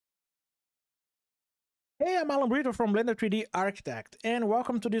Hey, I'm Alan Brito from Blender 3D Architect, and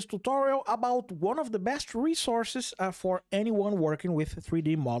welcome to this tutorial about one of the best resources for anyone working with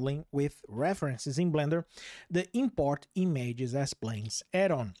 3D modeling with references in Blender, the Import Images as Planes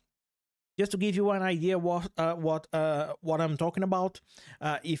add-on. Just to give you an idea what I'm talking about,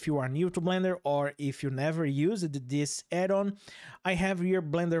 if you are new to Blender or if you never used this add-on, I have here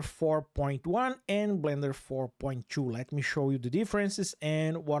Blender 4.1 and Blender 4.2. Let me show you the differences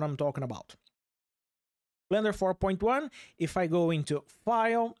and what I'm talking about. Blender 4.1, if I go into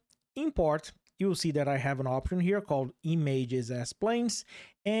File, Import, you'll see that I have an option here called Images as Planes,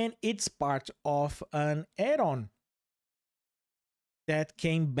 and it's part of an add-on that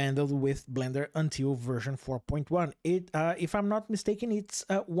came bundled with Blender until version 4.1. If I'm not mistaken, it's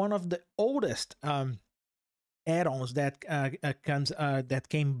one of the oldest add-ons that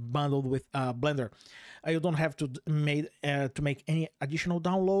came bundled with Blender. You don't have to make any additional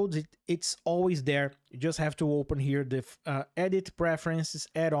downloads. It's always there. You just have to open here the edit preferences,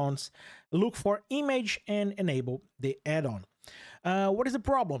 add-ons, look for image and enable the add-on. What is the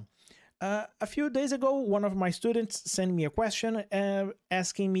problem? A few days ago, one of my students sent me a question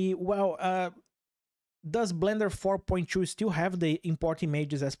asking me, well, does Blender 4.2 still have the import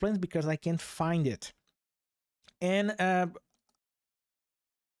images as planes, because I can't find it. And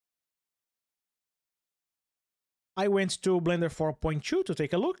I went to Blender 4.2 to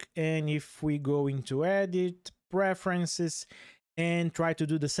take a look, and if we go into edit preferences and try to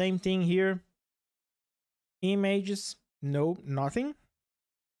do the same thing here, images, no, nothing.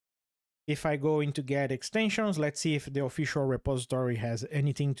 If I go into get extensions, let's see if the official repository has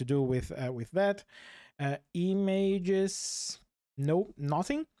anything to do with that. Images, no,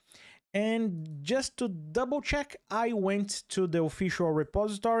 nothing. And just to double check, I went to the official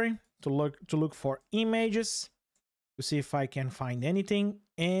repository to look for images to see if I can find anything,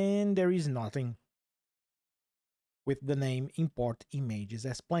 and there is nothing with the name import images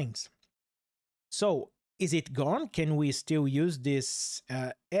as planes. So is it gone? Can we still use this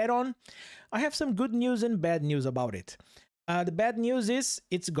add-on? I have some good news and bad news about it. The bad news is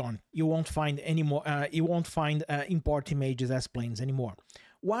it's gone. You won't find anymore. You won't find import images as planes anymore.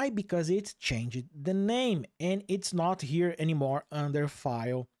 Why? Because it changed the name and it's not here anymore under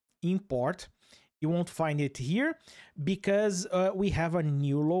File, Import. You won't find it here because we have a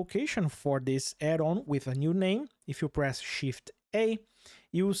new location for this add-on with a new name. If you press Shift A,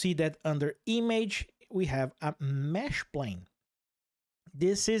 you will see that under Image, we have a mesh plane.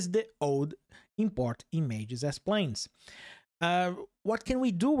 This is the old import images as planes. What can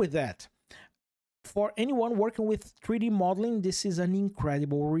we do with that? For anyone working with 3D modeling, this is an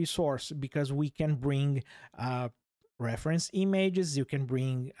incredible resource because we can bring reference images, you can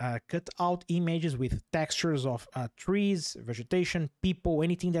bring cut out images with textures of trees, vegetation, people,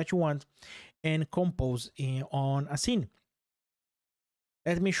 anything that you want, and compose on a scene.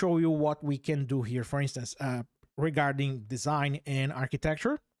 Let me show you what we can do here. For instance, regarding design and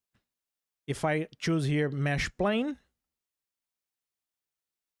architecture, if I choose here mesh plane,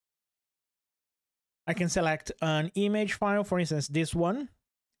 I can select an image file, for instance, this one.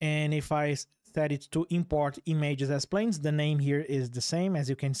 And if I set it to import images as planes, the name here is the same, as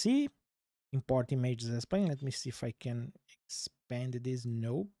you can see, import images as plane. Let me see if I can expand this.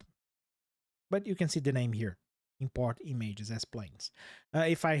 Nope. But you can see the name here, import images as planes.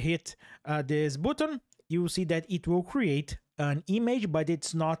 If I hit this button, you will see that it will create an image, but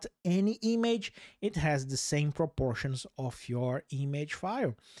it's not any image. It has the same proportions of your image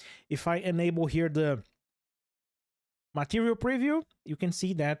file. If I enable here the material preview, you can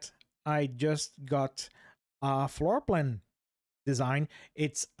see that I just got a floor plan design.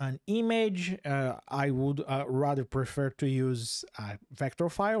 It's an image. I would rather prefer to use a vector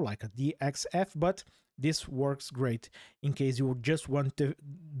file like a DXF, but this works great in case you just want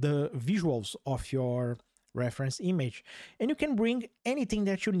the visuals of your reference image. And you can bring anything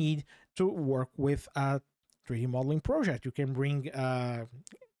that you need to work with a 3D modeling project. You can bring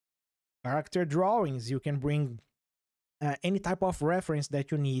character drawings. You can bring any type of reference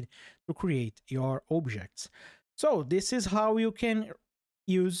that you need to create your objects. So this is how you can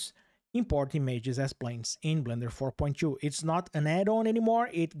use import images as planes in Blender 4.2. It's not an add-on anymore.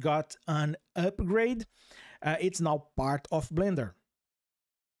 It got an upgrade. It's now part of Blender.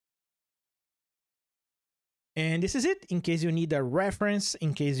 And this is it. In case you need a reference,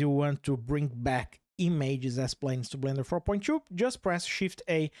 in case you want to bring back images as planes to Blender 4.2, just press Shift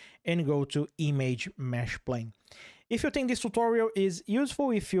A and go to Image Mesh Plane. If you think this tutorial is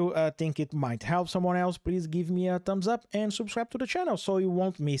useful, if you think it might help someone else, please give me a thumbs up and subscribe to the channel so you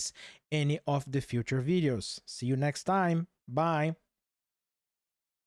won't miss any of the future videos. See you next time. Bye.